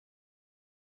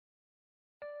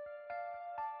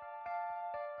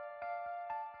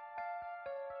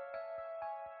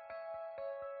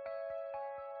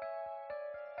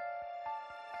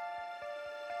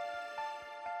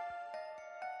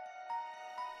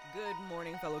Good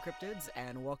morning, fellow cryptids,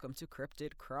 and welcome to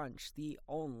Cryptid Crunch, the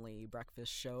only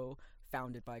breakfast show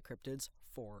founded by cryptids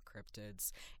for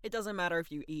cryptids. It doesn't matter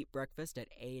if you eat breakfast at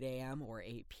 8 a.m. or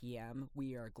 8 p.m.,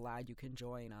 we are glad you can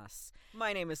join us.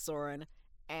 My name is Soren,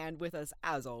 and with us,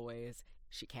 as always,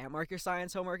 she can't mark your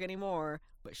science homework anymore,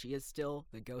 but she is still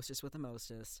the ghostess with the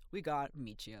mostest. We got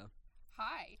Michia.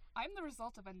 Hi, I'm the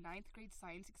result of a 9th grade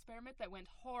science experiment that went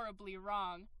horribly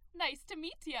wrong. Nice to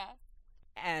meet ya!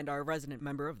 And our resident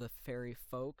member of the fairy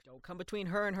folk. Don't come between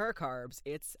her and her carbs.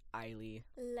 It's Eiley.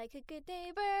 Like a good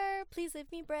neighbor, please leave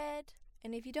me bread.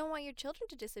 And if you don't want your children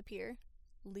to disappear,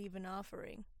 leave an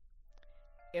offering.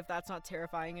 If that's not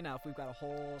terrifying enough, we've got a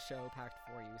whole show packed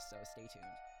for you, so stay tuned.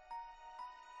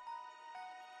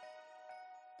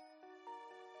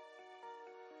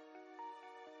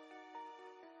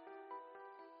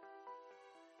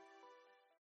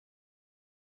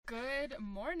 Good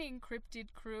morning,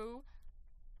 cryptid crew.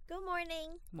 Good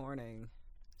morning. Morning.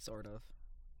 Sort of.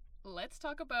 Let's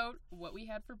talk about what we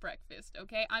had for breakfast,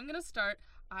 okay? I'm gonna start.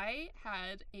 I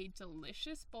had a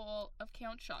delicious bowl of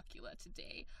Count Chocula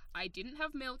today. I didn't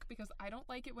have milk because I don't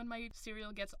like it when my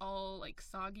cereal gets all,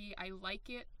 soggy. I like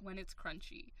it when it's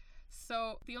crunchy.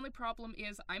 So the only problem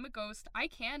is I'm a ghost. I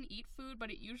can eat food,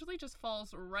 but it usually just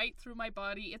falls right through my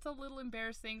body. It's a little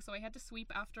embarrassing, so I had to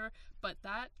sweep after, but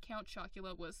that Count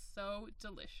Chocula was so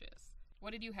delicious.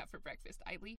 What did you have for breakfast,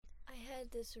 Eiley? I had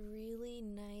this really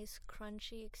nice,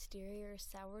 crunchy exterior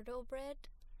sourdough bread.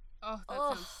 Oh, that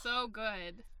sounds so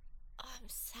good. I'm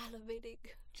salivating.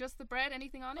 Just the bread?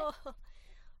 Anything on it?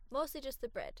 Mostly just the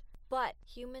bread. But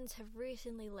humans have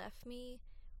recently left me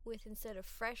with, instead of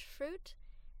fresh fruit,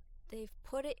 they've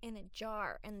put it in a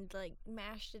jar and,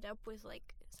 mashed it up with,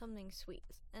 something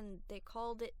sweet. And they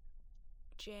called it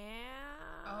jam.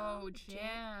 Oh,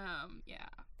 jam. Yeah.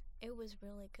 It was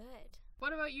really good.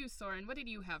 What about you, Soren? What did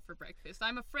you have for breakfast?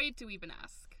 I'm afraid to even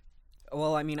ask.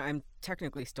 Well, I mean, I'm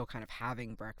technically still kind of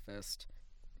having breakfast.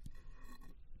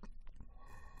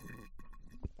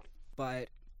 But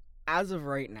as of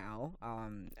right now,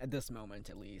 at this moment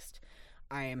at least,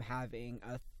 I am having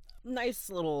a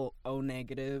nice little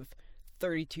O-negative,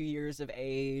 32 years of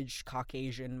age,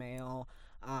 Caucasian male,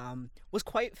 was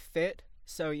quite fit,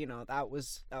 so, that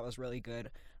was really good.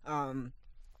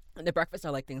 The breakfast,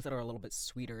 I like things that are a little bit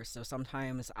sweeter, so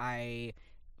sometimes I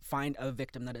find a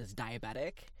victim that is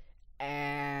diabetic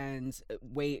and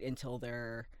wait until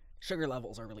their sugar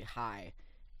levels are really high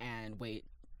and wait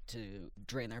to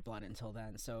drain their blood until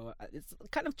then. So it's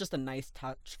kind of just a nice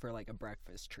touch for a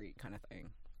breakfast treat kind of thing.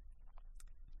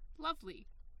 Lovely.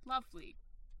 Lovely.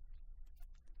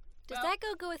 Does that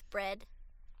go with bread?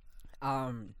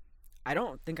 I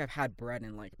don't think I've had bread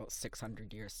in about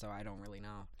 600 years, so I don't really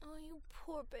know. Oh, you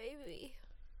poor baby.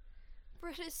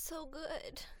 Bread is so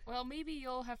good. Well, maybe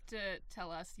you'll have to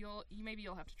tell us. Maybe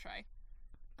you'll have to try.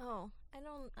 Oh, I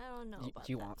don't know about that.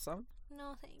 Do you want some?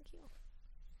 No, thank you.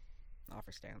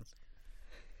 Offer stands.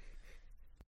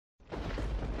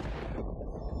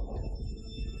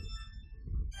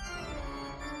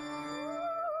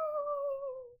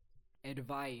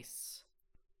 Advice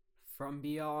from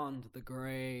beyond the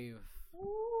grave.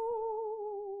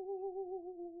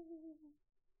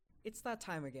 It's that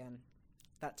time again.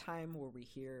 That time where we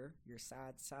hear your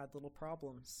sad, sad little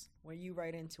problems. When you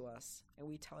write into us and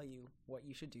we tell you what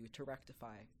you should do to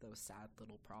rectify those sad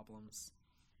little problems.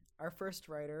 Our first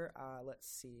writer, let's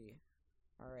see.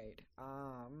 Alright,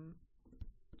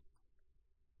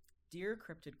 Dear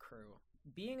Cryptid Crew,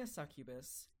 being a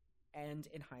succubus and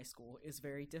in high school is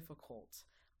very difficult.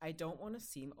 I don't want to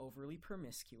seem overly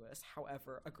promiscuous,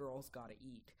 however, a girl's gotta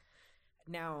eat.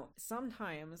 Now,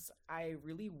 sometimes I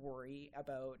really worry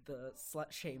about the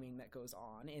slut-shaming that goes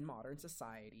on in modern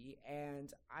society,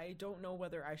 and I don't know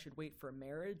whether I should wait for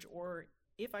marriage or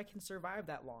if I can survive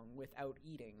that long without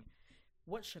eating.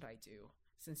 What should I do?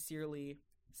 Sincerely,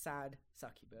 sad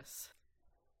succubus.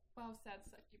 Wow, sad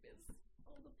succubus.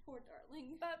 Oh, the poor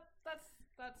darling. That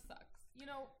sucks.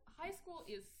 High school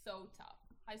is so tough.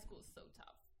 High school is so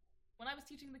tough. When I was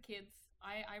teaching the kids,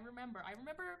 I remember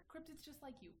cryptids just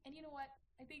like you. And you know what?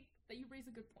 I think that you raise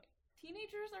a good point.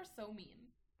 Teenagers are so mean.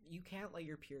 You can't let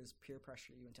your peers peer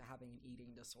pressure you into having an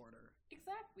eating disorder.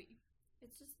 Exactly.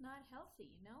 It's just not healthy,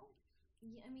 you know?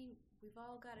 Yeah, I mean, we've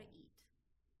all got to eat.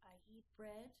 I eat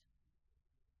bread.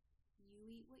 You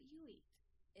eat what you eat.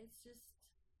 It's just,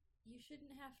 you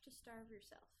shouldn't have to starve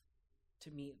yourself.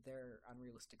 To meet their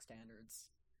unrealistic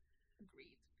standards.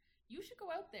 Agreed. You should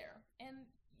go out there and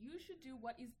you should do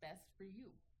what is best for you.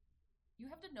 You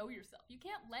have to know yourself. You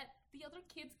can't let the other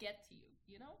kids get to you,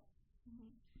 you know?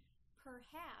 Mm-hmm.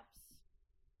 Perhaps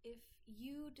if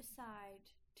you decide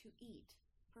to eat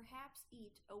perhaps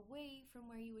eat away from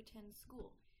where you attend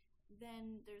school.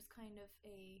 Then there's kind of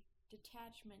a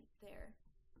detachment there.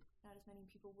 Not as many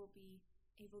people will be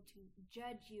able to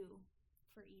judge you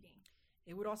for eating.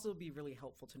 It would also be really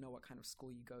helpful to know what kind of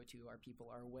school you go to. Are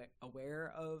people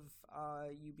aware of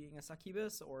you being a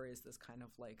succubus, or is this kind of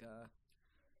like a...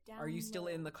 Are you still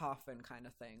in the coffin kind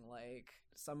of thing? Like,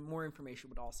 some more information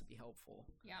would also be helpful.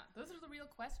 Yeah, those are the real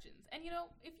questions. And,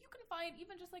 if you can find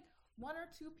even just, like, 1 or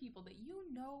 2 people that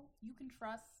you can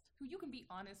trust, who you can be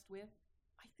honest with,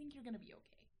 I think you're going to be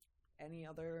okay. Any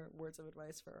other words of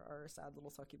advice for our sad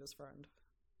little succubus friend?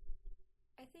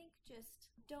 I think just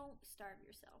don't starve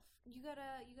yourself. You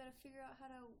gotta figure out how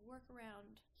to work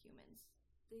around humans.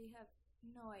 They have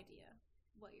no idea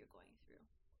what you're going through.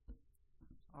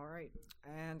 All right,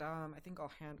 and I think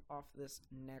I'll hand off this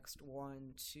next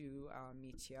one to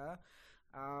Mitya.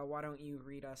 Why don't you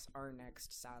read us our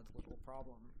next sad little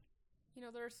problem?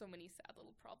 There are so many sad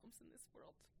little problems in this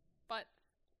world. But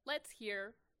let's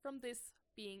hear from this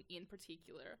being in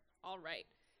particular. All right.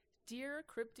 Dear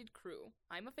Cryptid Crew,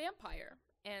 I'm a vampire,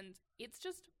 and it's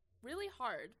just really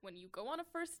hard when you go on a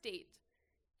first date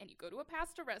and you go to a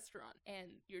pasta restaurant and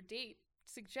your date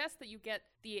suggests that you get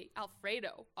the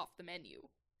Alfredo off the menu.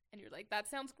 And you're like, that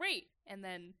sounds great. And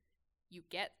then you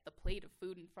get the plate of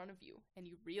food in front of you and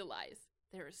you realize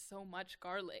there is so much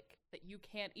garlic that you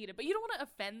can't eat it. But you don't want to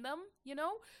offend them,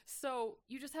 So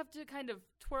you just have to kind of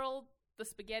twirl the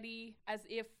spaghetti as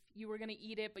if you were going to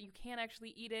eat it, but you can't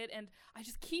actually eat it. And I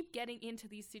just keep getting into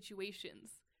these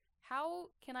situations. How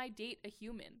can I date a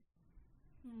human?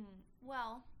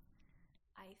 Well,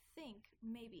 I think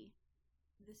maybe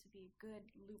this would be a good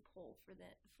loophole for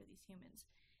these humans.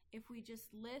 If we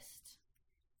just list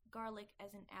garlic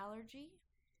as an allergy,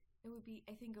 it would be,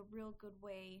 I think, a real good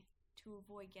way to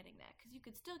avoid getting that. Because you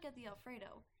could still get the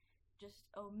Alfredo, just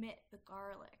omit the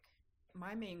garlic.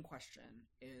 My main question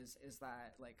is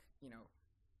that, like,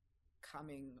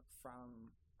 coming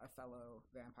from a fellow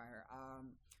vampire,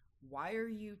 why are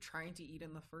you trying to eat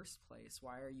in the first place?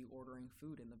 Why are you ordering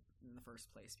food in the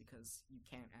first place? Because you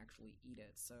can't actually eat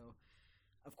it. So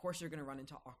of course you're going to run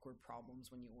into awkward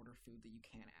problems when you order food that you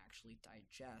can't actually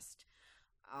digest.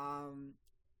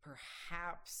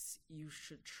 Perhaps you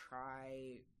should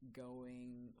try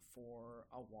going for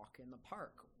a walk in the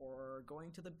park, or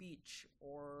going to the beach,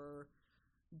 or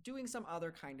doing some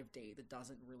other kind of date that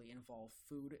doesn't really involve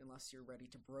food unless you're ready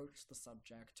to broach the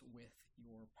subject with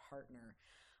your partner.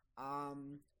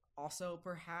 Also,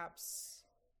 perhaps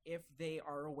if they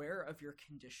are aware of your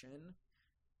condition,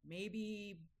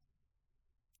 maybe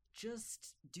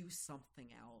just do something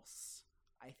else,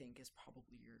 I think, is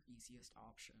probably your easiest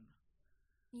option.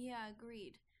 Yeah,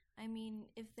 agreed. I mean,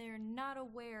 if they're not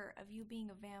aware of you being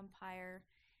a vampire,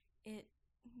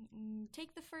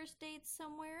 take the first date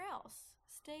somewhere else.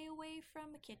 Stay away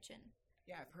from the kitchen.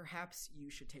 Yeah, perhaps you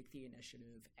should take the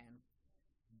initiative and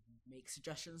make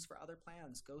suggestions for other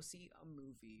plans. Go see a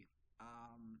movie.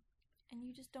 And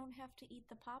you just don't have to eat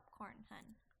the popcorn,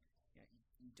 hun. Yeah,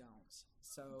 you don't.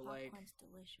 So, Popcorn's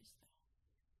delicious, though.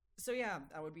 So yeah,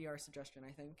 that would be our suggestion,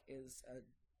 I think, is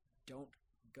don't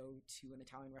go to an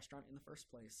Italian restaurant in the first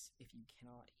place if you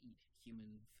cannot eat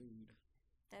human food.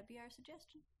 That'd be our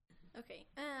suggestion. Okay,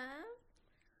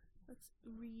 let's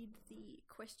read the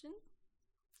question.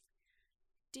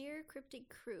 Dear Cryptic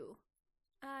Crew,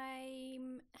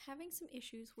 I'm having some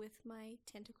issues with my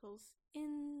tentacles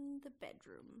in the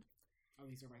bedroom. Oh,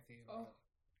 these are my favorite. Oh.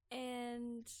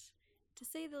 And to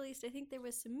say the least, I think there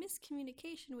was some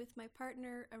miscommunication with my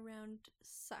partner around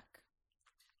suck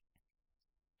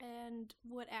and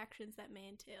what actions that may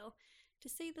entail. To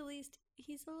say the least,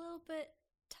 he's a little bit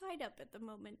tied up at the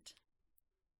moment.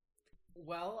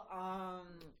 Well,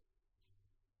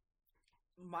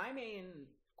 my main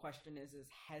question is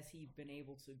has he been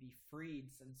able to be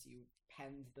freed since you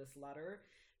penned this letter?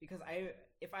 Because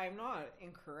if I'm not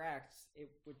incorrect,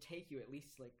 it would take you at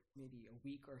least like maybe a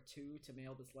week or two to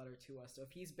mail this letter to us. So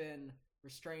if he's been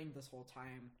restrained this whole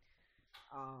time,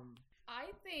 I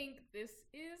think this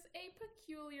is a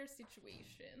peculiar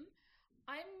situation.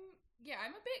 I'm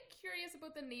a bit curious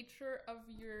about the nature of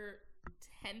your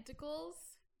tentacles,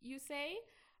 you say,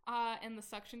 and the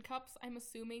suction cups, I'm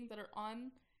assuming, that are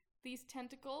on these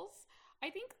tentacles. I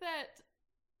think that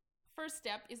first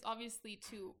step is obviously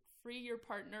to free your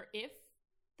partner if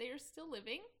they are still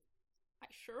living. I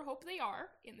sure hope they are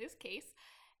in this case.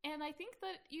 And I think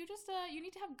that you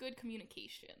need to have good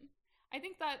communication. I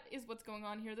think that is what's going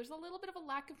on here. There's a little bit of a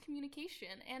lack of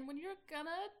communication. And when you're gonna,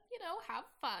 have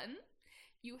fun,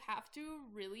 you have to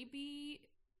really be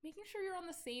making sure you're on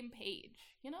the same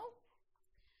page,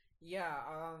 Yeah,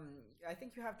 I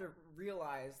think you have to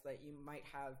realize that you might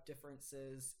have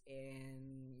differences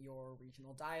in your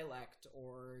regional dialect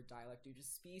or dialect due to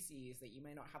species, that you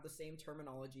may not have the same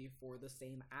terminology for the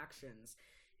same actions,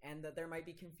 and that there might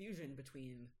be confusion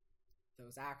between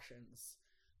those actions.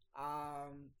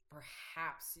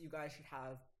 Perhaps you guys should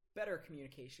have better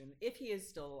communication if he is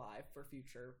still alive for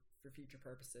future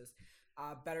purposes.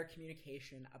 Better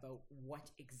communication about what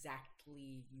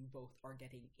exactly you both are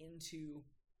getting into,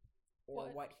 or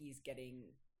what he's getting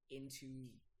into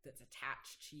that's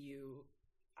attached to you.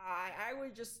 I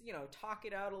would just, talk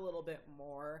it out a little bit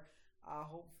more.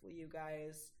 Hopefully you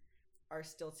guys are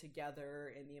still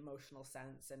together in the emotional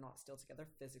sense and not still together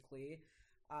physically.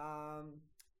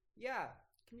 Yeah,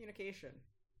 communication.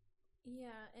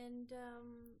 Yeah, and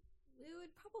it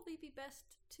would probably be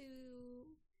best to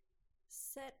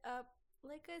set up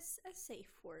like a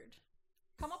safe word.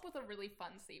 Come up with a really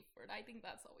fun safe word. I think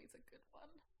that's always a good one.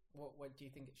 What do you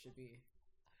think it should be?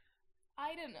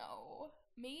 I don't know.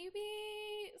 Maybe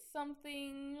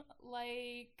something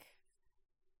like...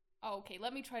 Oh, okay,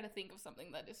 let me try to think of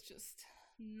something that is just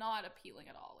not appealing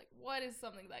at all. Like, what is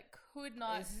something that could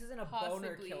not This isn't a possibly...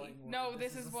 boner killing word. No,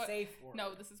 this is what... a safe word.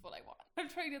 No, this is what I want. I'm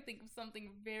trying to think of something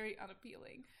very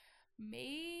unappealing.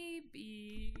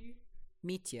 Maybe...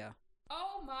 Mitya.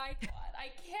 Oh my god,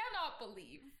 I cannot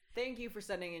believe... Thank you for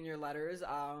sending in your letters.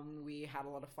 We had a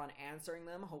lot of fun answering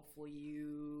them. Hopefully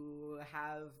you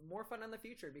have more fun in the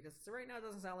future, because right now it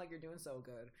doesn't sound like you're doing so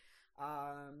good.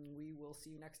 We will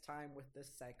see you next time with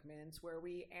this segment where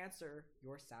we answer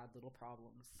your sad little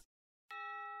problems.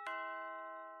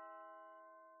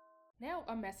 Now,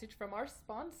 a message from our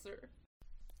sponsor.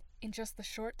 In just the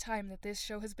short time that this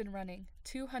show has been running,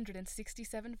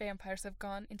 267 vampires have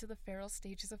gone into the feral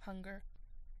stages of hunger.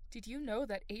 Did you know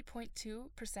that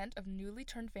 8.2% of newly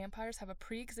turned vampires have a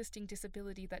pre-existing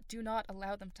disability that do not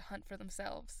allow them to hunt for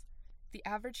themselves? The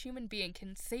average human being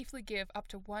can safely give up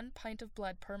to 1 pint of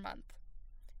blood per month.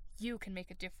 You can make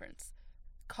a difference.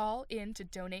 Call in to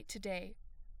donate today.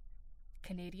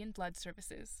 Canadian Blood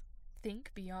Services.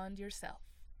 Think beyond yourself.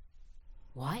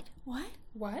 What? What?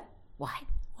 What? What?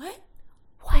 What?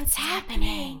 What's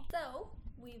happening? So,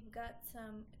 we've got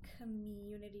some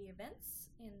community events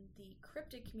in the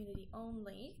cryptid community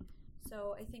only.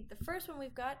 So, I think the first one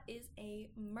we've got is a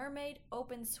mermaid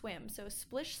open swim. So,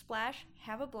 splish splash,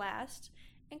 have a blast,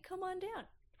 and come on down.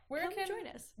 Come join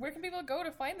us. Where can people go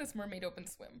to find this mermaid open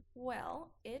swim?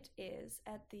 Well, it is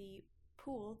at the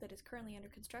pool that is currently under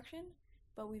construction,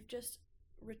 but we've just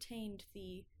retained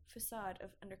the facade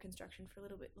of under construction for a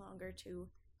little bit longer to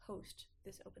host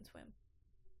this open swim.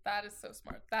 That is so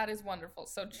smart. That is wonderful.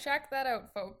 So check that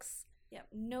out, folks. Yeah,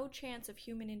 no chance of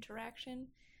human interaction,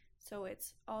 so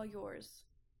it's all yours.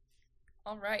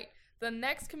 All right. The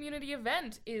next community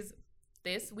event is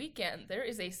this weekend. There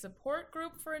is a support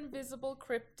group for invisible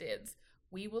cryptids.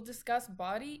 We will discuss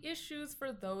body issues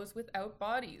for those without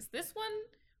bodies. This one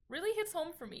really hits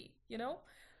home for me,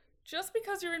 Just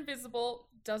because you're invisible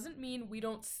doesn't mean we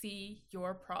don't see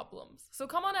your problems. So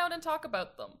come on out and talk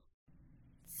about them.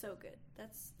 So good.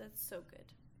 That's so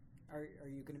good. Are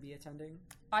you going to be attending?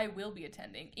 I will be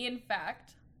attending. In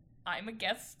fact, I'm a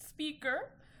guest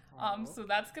speaker. So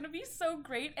that's going to be so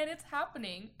great, and it's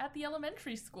happening at the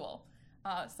elementary school.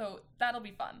 So that'll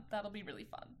be fun. That'll be really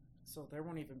fun. So there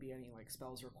won't even be any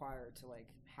spells required to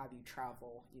have you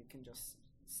travel. You can just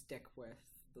stick with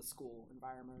the school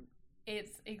environment.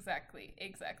 It's exactly.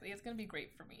 It's going to be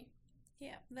great for me.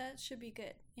 Yeah, that should be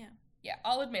good. Yeah. Yeah,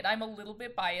 I'll admit I'm a little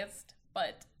bit biased,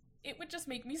 but it would just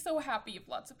make me so happy if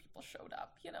lots of people showed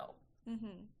up,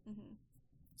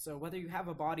 So whether you have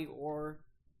a body or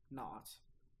not,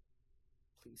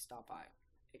 please stop by.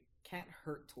 It can't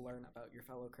hurt to learn about your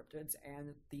fellow cryptids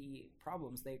and the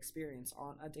problems they experience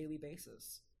on a daily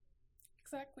basis.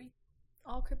 Exactly.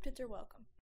 All cryptids are welcome.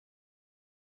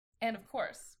 And of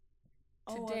course,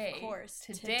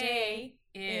 today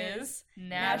is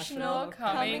National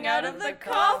Coming Out of the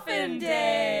Coffin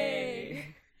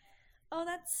Day! Oh,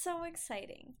 that's so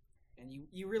exciting. And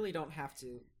you really don't have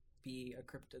to be a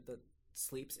cryptid that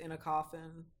sleeps in a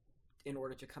coffin in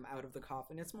order to come out of the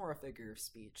coffin. It's more a figure of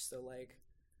speech. So,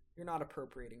 you're not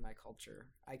appropriating my culture.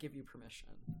 I give you permission.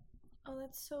 Oh,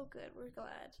 that's so good. We're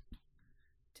glad.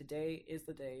 Today is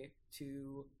the day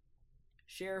to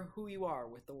share who you are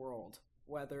with the world.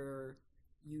 Whether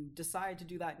you decide to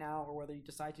do that now or whether you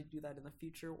decide to do that in the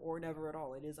future or never at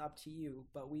all. It is up to you,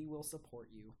 but we will support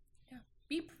you. Yeah.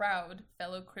 Be proud,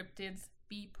 fellow cryptids.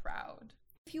 Be proud.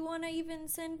 If you want to even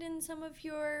send in some of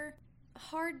your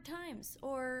hard times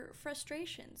or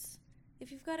frustrations,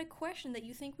 if you've got a question that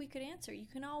you think we could answer, you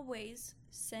can always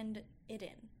send it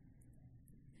in.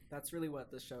 That's really what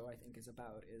this show, I think, is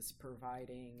about, is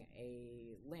providing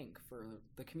a link for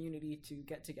the community to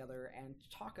get together and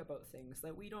talk about things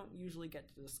that we don't usually get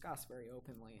to discuss very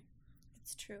openly.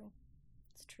 It's true.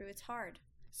 It's true. It's hard.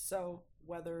 So,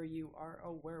 whether you are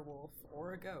a werewolf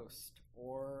or a ghost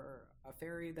or a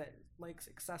fairy that likes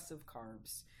excessive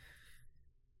carbs,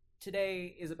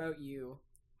 today is about you.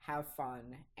 Have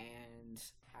fun and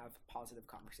have positive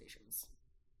conversations.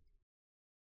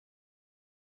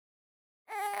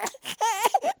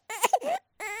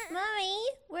 Mommy,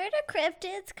 where do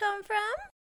cryptids come from?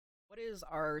 What is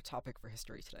our topic for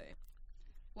history today?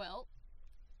 Well,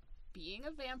 being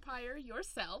a vampire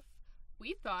yourself,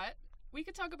 we thought we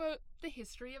could talk about the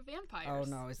history of vampires. Oh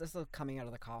no, is this a coming out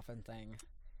of the coffin thing?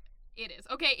 It is.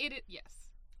 Okay, yes.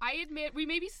 I admit we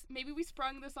maybe we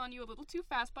sprung this on you a little too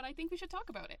fast, but I think we should talk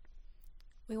about it.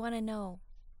 We want to know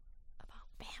about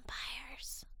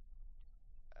vampires.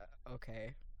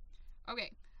 Okay.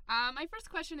 Okay. My first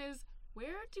question is,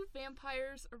 where do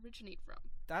vampires originate from?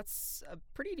 That's a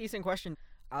pretty decent question.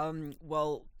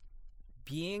 Well,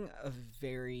 being a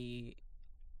very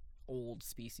old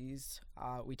species,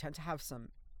 we tend to have some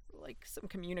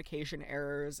communication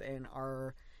errors in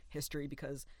our history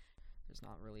because there's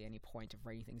not really any point of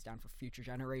writing things down for future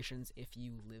generations if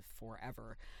you live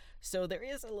forever. So there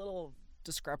is a little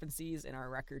discrepancies in our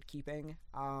record keeping.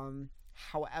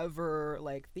 However,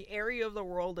 the area of the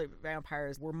world that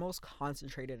vampires were most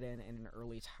concentrated in an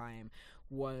early time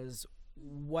was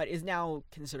what is now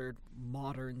considered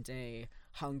modern day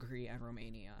Hungary and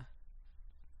Romania.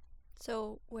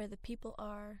 So where the people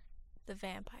are, the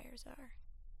vampires are.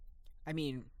 I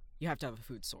mean, you have to have a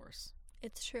food source.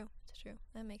 It's true. It's true.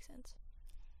 That makes sense.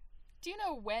 Do you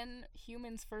know when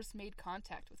humans first made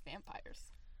contact with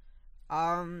vampires?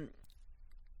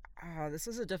 This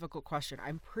is a difficult question.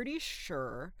 I'm pretty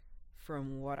sure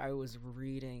from what I was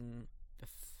reading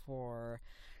before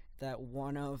that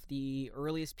one of the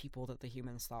earliest people that the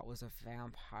humans thought was a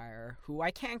vampire, who I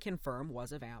can confirm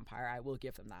was a vampire, I will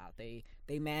give them that. They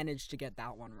managed to get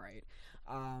that one right,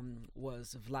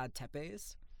 was Vlad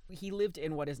Tepes. He lived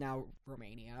in what is now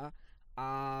Romania.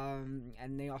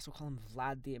 And they also call him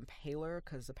Vlad the Impaler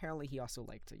because apparently he also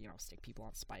liked to, stick people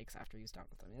on spikes after he was done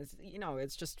with them.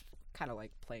 It's just kind of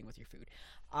like playing with your food.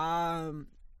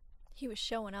 He was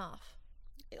showing off.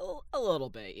 A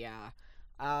little bit, yeah.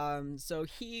 So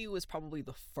he was probably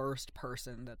the first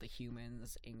person that the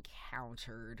humans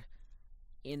encountered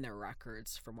in their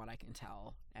records, from what I can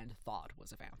tell, and thought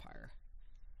was a vampire.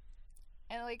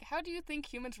 And, how do you think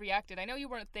humans reacted? I know you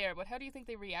weren't there, but how do you think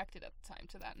they reacted at the time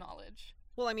to that knowledge?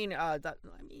 Well,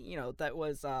 that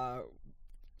was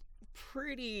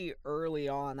pretty early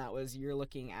on. You're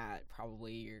looking at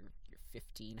probably your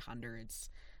 1500s.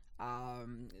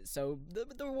 So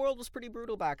the world was pretty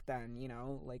brutal back then,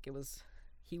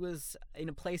 he was in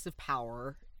a place of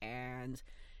power, and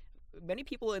many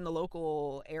people in the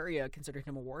local area considered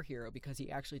him a war hero because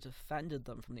he actually defended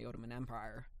them from the Ottoman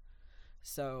Empire.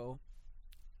 So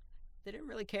they didn't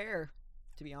really care,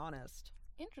 to be honest.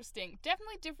 Interesting.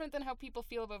 Definitely different than how people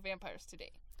feel about vampires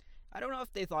today. I don't know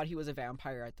if they thought he was a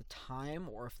vampire at the time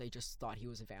or if they just thought he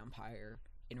was a vampire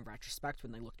in retrospect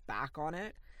when they looked back on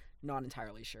it. Not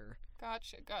entirely sure.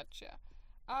 Gotcha.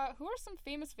 Who are some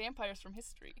famous vampires from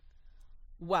history?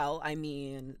 Well,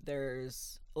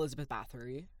 there's Elizabeth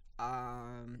Bathory,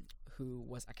 who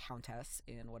was a countess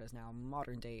in what is now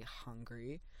modern-day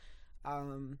Hungary.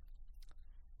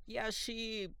 Yeah,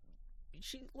 she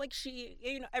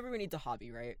everyone needs a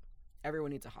hobby, right? Everyone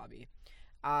needs a hobby.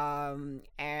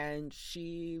 And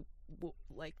she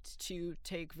liked to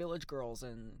take village girls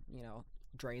and,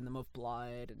 drain them of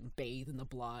blood and bathe in the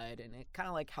blood, and it kind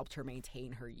of helped her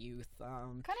maintain her youth.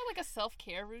 Kind of like a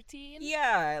self-care routine.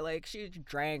 Yeah, she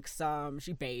drank some,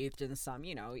 she bathed in some,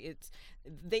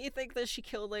 they think that she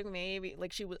killed maybe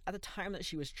she was at the time that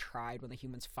she was tried, when the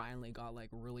humans finally got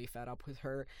really fed up with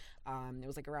her. It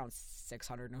was around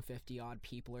 650 odd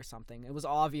people or something. It was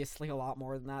obviously a lot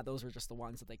more than that. Those were just the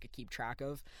ones that they could keep track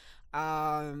of.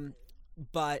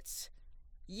 But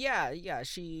yeah,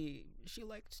 she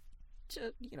liked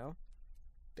to,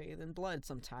 bathe in blood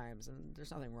sometimes, and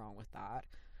there's nothing wrong with that.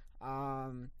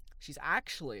 She's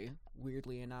actually,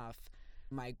 weirdly enough,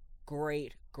 my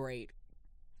great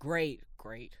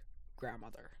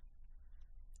grandmother.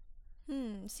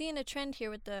 Seeing a trend here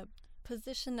with the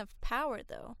position of power,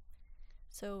 though.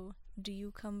 So, do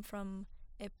you come from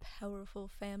a powerful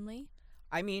family?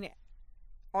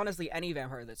 Honestly, any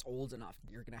vampire that's old enough,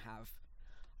 you're gonna have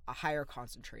a higher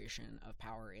concentration of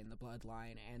power in the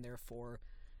bloodline, and therefore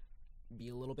be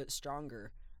a little bit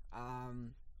stronger.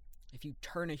 If you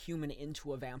turn a human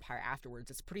into a vampire afterwards,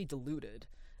 it's pretty diluted,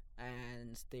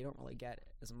 and they don't really get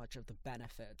as much of the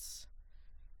benefits.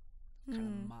 Kind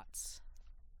of mutts.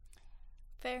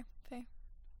 Fair.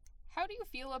 How do you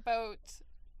feel about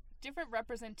different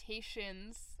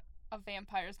representations of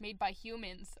vampires made by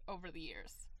humans over the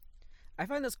years? I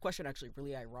find this question actually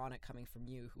really ironic coming from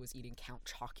you, who was eating Count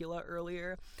Chocula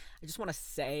earlier. I just want to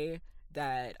say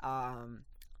that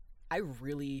I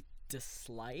really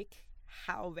dislike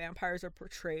how vampires are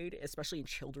portrayed, especially in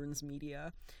children's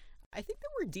media. I think that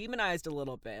we're demonized a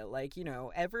little bit. Like, you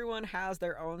know, everyone has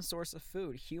their own source of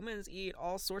food. Humans eat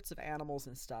all sorts of animals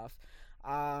and stuff.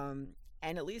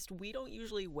 And at least we don't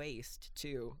usually waste,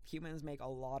 too. Humans make a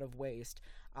lot of waste.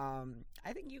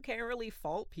 I think you can't really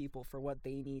fault people for what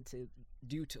they need to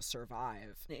do to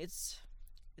survive. It's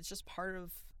just part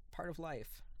of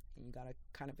life, and you gotta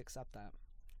kind of accept that.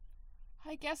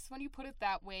 I guess when you put it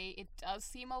that way, it does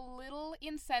seem a little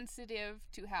insensitive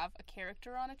to have a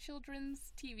character on a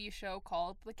children's TV show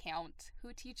called The Count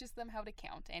who teaches them how to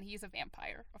count, and he's a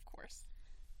vampire, of course.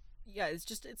 Yeah,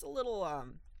 it's a little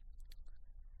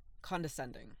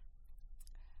condescending.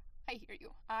 I hear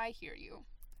you.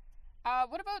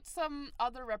 What about some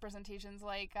other representations,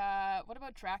 like, what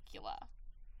about Dracula?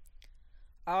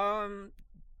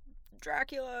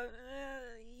 Dracula,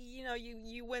 you know,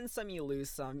 you win some, you lose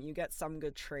some. You get some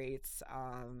good traits,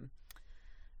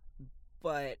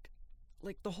 but,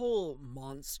 like, the whole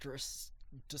monstrous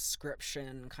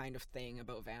description kind of thing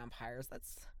about vampires,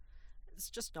 it's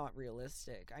just not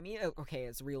realistic. I mean, okay,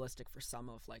 it's realistic for some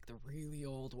of, like, the really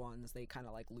old ones. They kind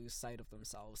of, like, lose sight of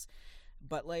themselves.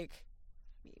 But, like,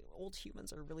 old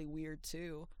humans are really weird,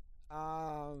 too.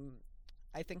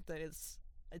 I think that it's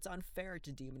unfair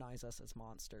to demonize us as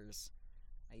monsters,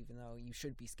 even though you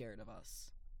should be scared of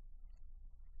us.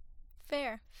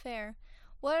 Fair.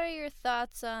 What are your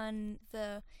thoughts on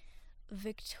the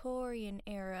Victorian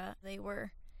era? They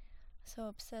were so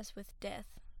obsessed with death.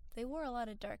 They wore a lot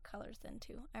of dark colors then,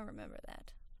 too. I remember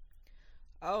that.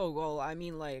 Oh, well, I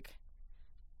mean, like,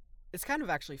 it's kind of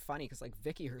actually funny, because, like,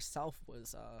 Vicky herself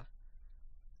was,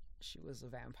 she was a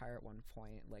vampire at one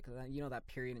point. Like, you know, that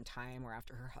period in time where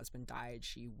after her husband died,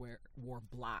 she wore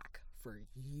black for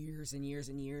years and years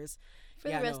and years. For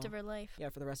the rest of her life. Yeah,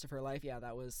 for the rest of her life. Yeah,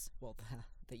 that was, well,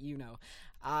 that you know.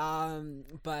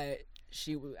 But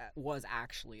she was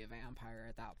actually a vampire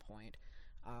at that point.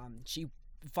 She,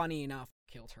 funny enough,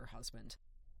 killed her husband.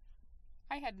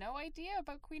 I had no idea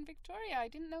about Queen Victoria. I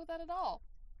didn't know that at all.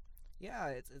 Yeah,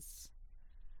 it's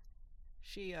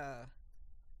she, I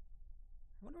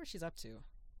wonder what she's up to.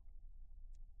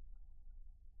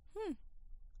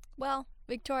 Well,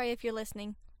 Victoria, if you're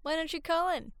listening, why don't you call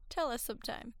in? Tell us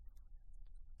sometime.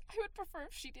 I would prefer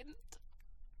if she didn't.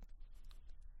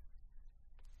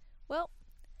 Well,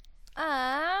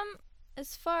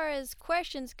 as far as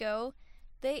questions go,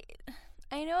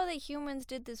 I know that humans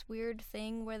did this weird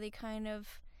thing where they kind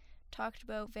of talked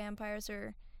about vampires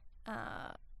or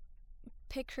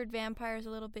pictured vampires a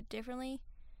little bit differently.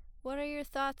 What are your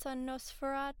thoughts on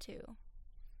Nosferatu?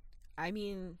 I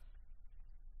mean,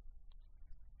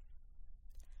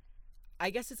 I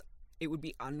guess it would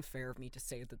be unfair of me to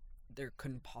say that there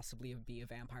couldn't possibly be a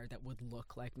vampire that would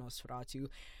look like Nosferatu.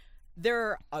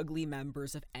 They're ugly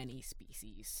members of any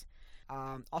species.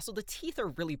 Also, the teeth are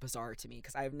really bizarre to me,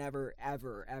 because I've never,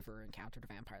 ever, ever encountered a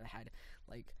vampire that had,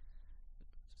 like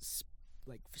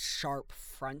sharp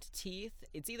front teeth.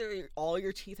 It's either all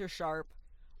your teeth are sharp,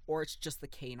 or it's just the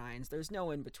canines. There's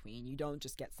no in between. You don't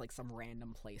just get, like, some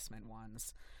random placement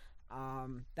ones.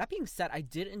 That being said, I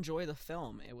did enjoy the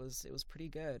film. It was pretty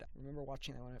good. I remember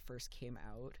watching that when it first came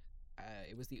out.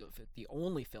 It was the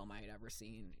only film I had ever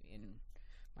seen in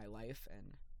my life,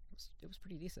 and it was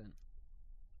pretty decent.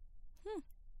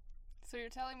 So you're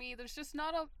telling me there's just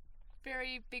not a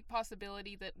very big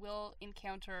possibility that we'll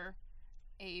encounter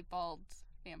a bald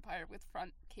vampire with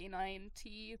front canine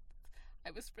teeth?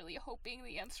 I was really hoping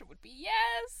the answer would be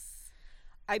yes.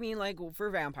 I mean, like, for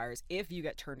vampires, if you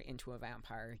get turned into a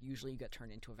vampire, usually you get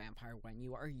turned into a vampire when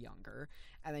you are younger,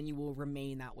 and then you will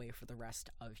remain that way for the rest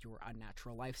of your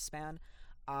unnatural lifespan.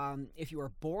 If you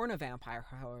are born a vampire,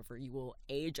 however, you will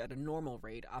age at a normal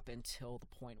rate up until the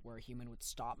point where a human would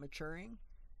stop maturing,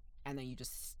 and then you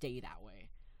just stay that way.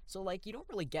 So, like, you don't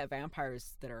really get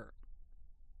vampires that are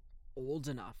old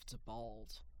enough to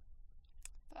bald.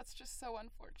 That's just so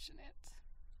unfortunate.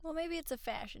 Well, maybe it's a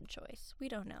fashion choice. We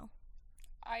don't know.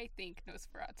 I think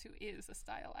Nosferatu is a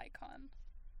style icon.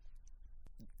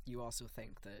 You also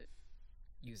think that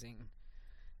using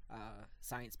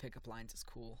science pickup lines is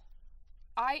cool?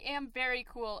 I am very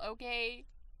cool, okay?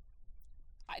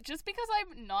 just because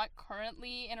I'm not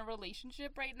currently in a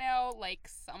relationship right now, like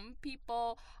some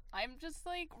people, I'm just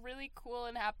like really cool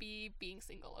and happy being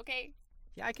single, okay?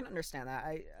 Yeah, I can understand that.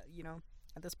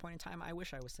 At this point in time, I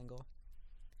wish I was single.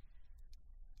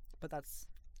 But that's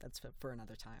for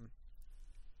another time.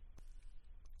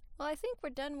 Well, I think we're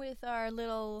done with our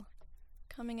little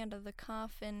coming out of the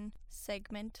coffin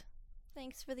segment.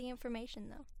 Thanks for the information,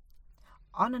 though.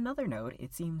 On another note,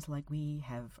 it seems like we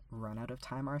have run out of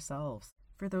time ourselves.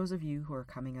 For those of you who are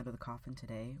coming out of the coffin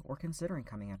today, or considering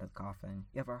coming out of the coffin,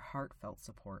 you have our heartfelt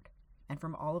support. And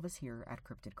from all of us here at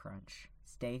Cryptid Crunch,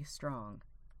 stay strong,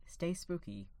 stay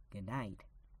spooky, good night,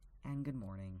 and good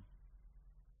morning.